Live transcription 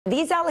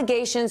These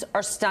allegations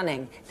are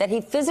stunning, that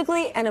he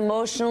physically and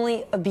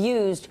emotionally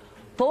abused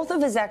both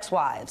of his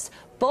ex-wives.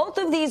 Both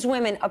of these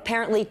women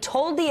apparently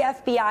told the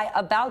FBI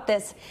about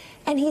this,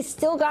 and he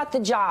still got the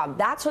job.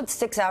 That's what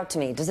sticks out to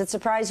me. Does it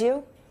surprise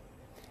you?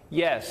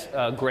 Yes,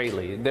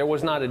 greatly. There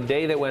was not a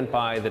day that went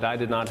by that I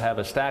did not have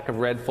a stack of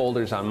red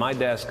folders on my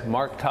desk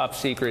marked top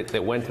secret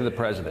that went to the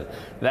president.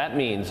 That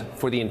means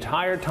for the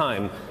entire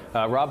time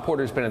Rob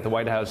Porter's been at the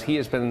White House, he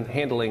has been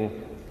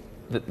handling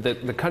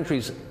the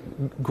country's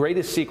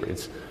greatest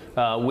secrets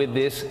with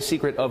this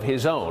secret of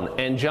his own.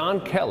 And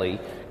John Kelly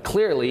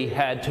clearly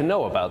had to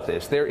know about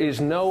this. There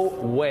is no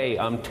way,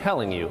 I'm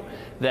telling you,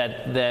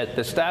 that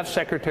the staff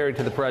secretary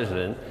to the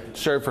president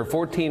served for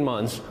 14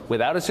 months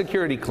without a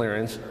security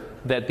clearance,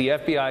 that the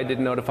FBI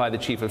didn't notify the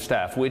chief of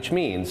staff, which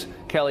means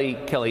Kelly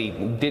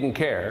didn't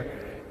care,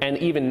 and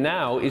even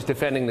now is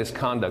defending this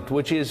conduct,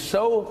 which is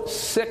so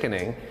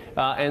sickening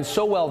and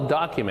so well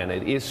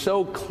documented, is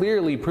so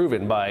clearly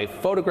proven by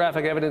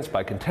photographic evidence,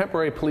 by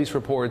contemporary police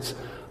reports.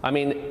 I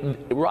mean,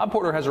 Rob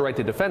Porter has a right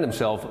to defend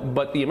himself,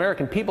 but the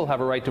American people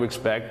have a right to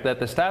expect that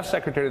the staff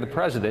secretary of the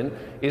president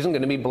isn't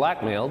going to be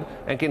blackmailed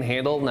and can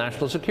handle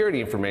national security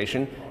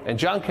information, and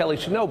John Kelly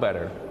should know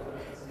better.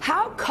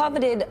 How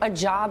coveted a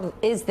job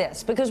is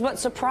this? Because what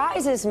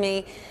surprises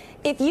me,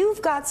 if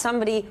you've got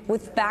somebody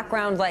with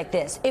background like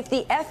this, if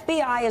the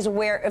FBI is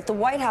aware, if the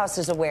White House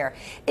is aware,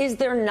 is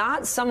there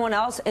not someone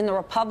else in the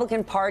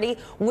Republican Party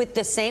with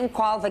the same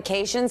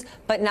qualifications,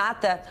 but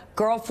not the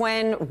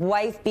girlfriend,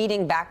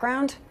 wife-beating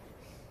background?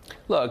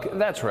 Look,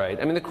 that's right.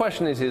 I mean, the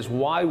question is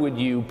why would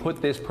you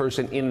put this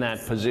person in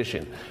that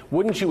position?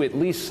 Wouldn't you at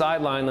least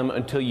sideline them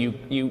until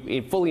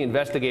you fully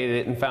investigated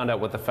it and found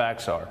out what the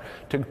facts are?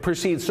 To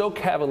proceed so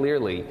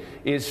cavalierly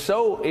is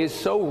so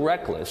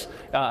reckless.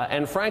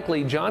 And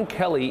frankly, John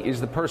Kelly is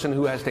the person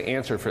who has to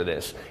answer for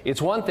this.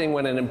 It's one thing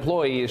when an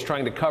employee is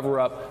trying to cover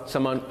up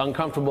some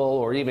uncomfortable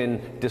or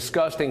even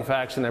disgusting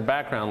facts in their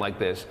background like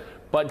this.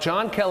 But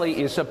John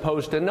Kelly is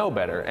supposed to know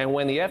better. And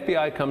when the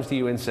FBI comes to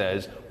you and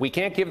says, we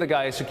can't give the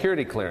guy a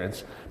security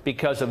clearance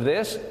because of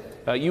this,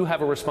 you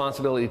have a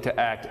responsibility to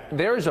act.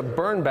 There is a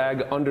burn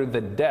bag under the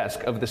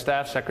desk of the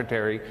staff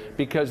secretary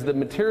because the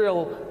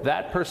material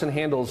that person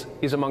handles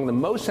is among the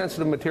most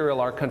sensitive material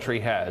our country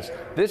has.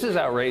 This is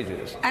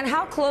outrageous. And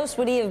how close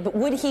would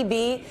he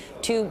be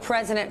to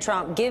President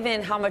Trump,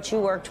 given how much you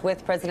worked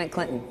with President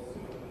Clinton?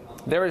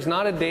 There is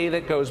not a day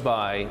that goes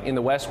by in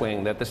the West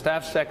Wing that the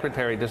staff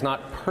secretary does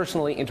not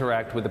personally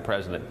interact with the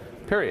president,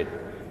 period.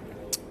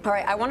 All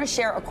right, I want to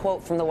share a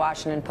quote from the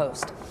Washington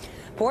Post.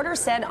 Porter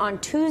said on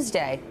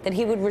Tuesday that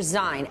he would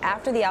resign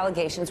after the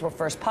allegations were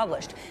first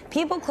published.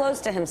 People close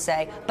to him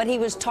say, but he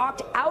was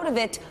talked out of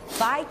it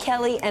by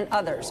Kelly and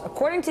others.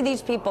 According to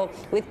these people,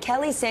 with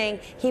Kelly saying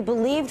he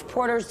believed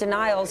Porter's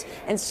denials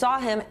and saw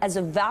him as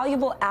a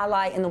valuable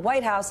ally in the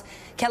White House,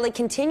 Kelly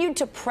continued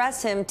to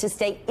press him to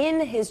stay in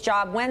his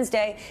job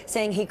Wednesday,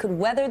 saying he could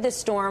weather the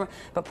storm,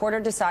 but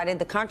Porter decided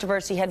the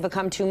controversy had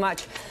become too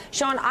much.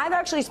 Sean, I've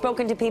actually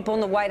spoken to people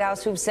in the White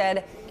House who've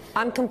said,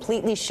 I'm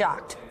completely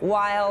shocked.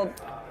 While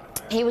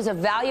he was a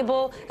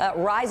valuable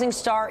rising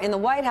star in the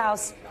White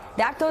House,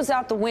 that goes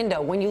out the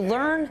window. When you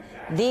learn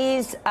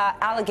these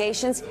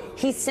allegations,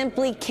 he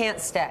simply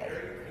can't stay.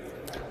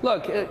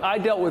 Look, I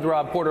dealt with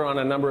Rob Porter on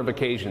a number of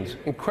occasions.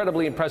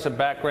 Incredibly impressive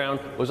background,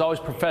 was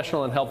always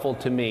professional and helpful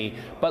to me.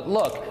 But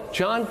look,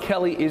 John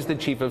Kelly is the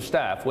chief of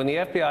staff. When the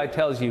FBI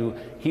tells you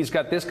he's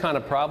got this kind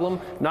of problem,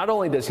 not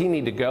only does he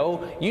need to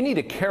go, you need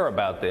to care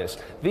about this.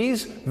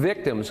 These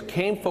victims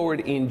came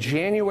forward in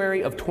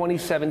January of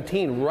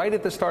 2017, right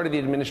at the start of the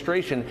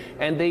administration,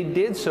 and they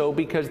did so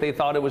because they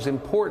thought it was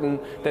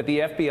important that the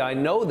FBI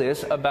know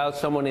this about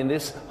someone in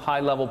this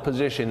high-level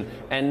position,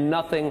 and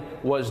nothing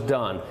was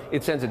done.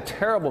 It sends a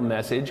terrible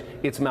message,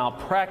 it's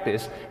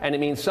malpractice, and it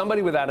means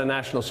somebody without a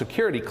national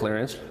security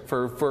clearance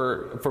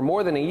for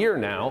more than a year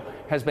now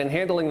has been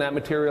handling that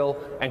material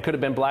and could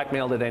have been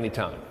blackmailed at any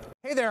time.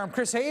 Hey there, I'm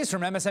Chris Hayes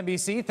from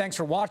MSNBC. Thanks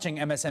for watching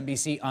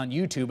MSNBC on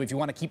YouTube. If you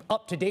want to keep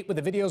up to date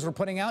with the videos we're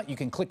putting out, you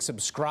can click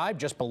subscribe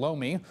just below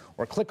me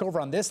or click over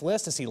on this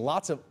list to see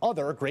lots of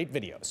other great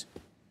videos.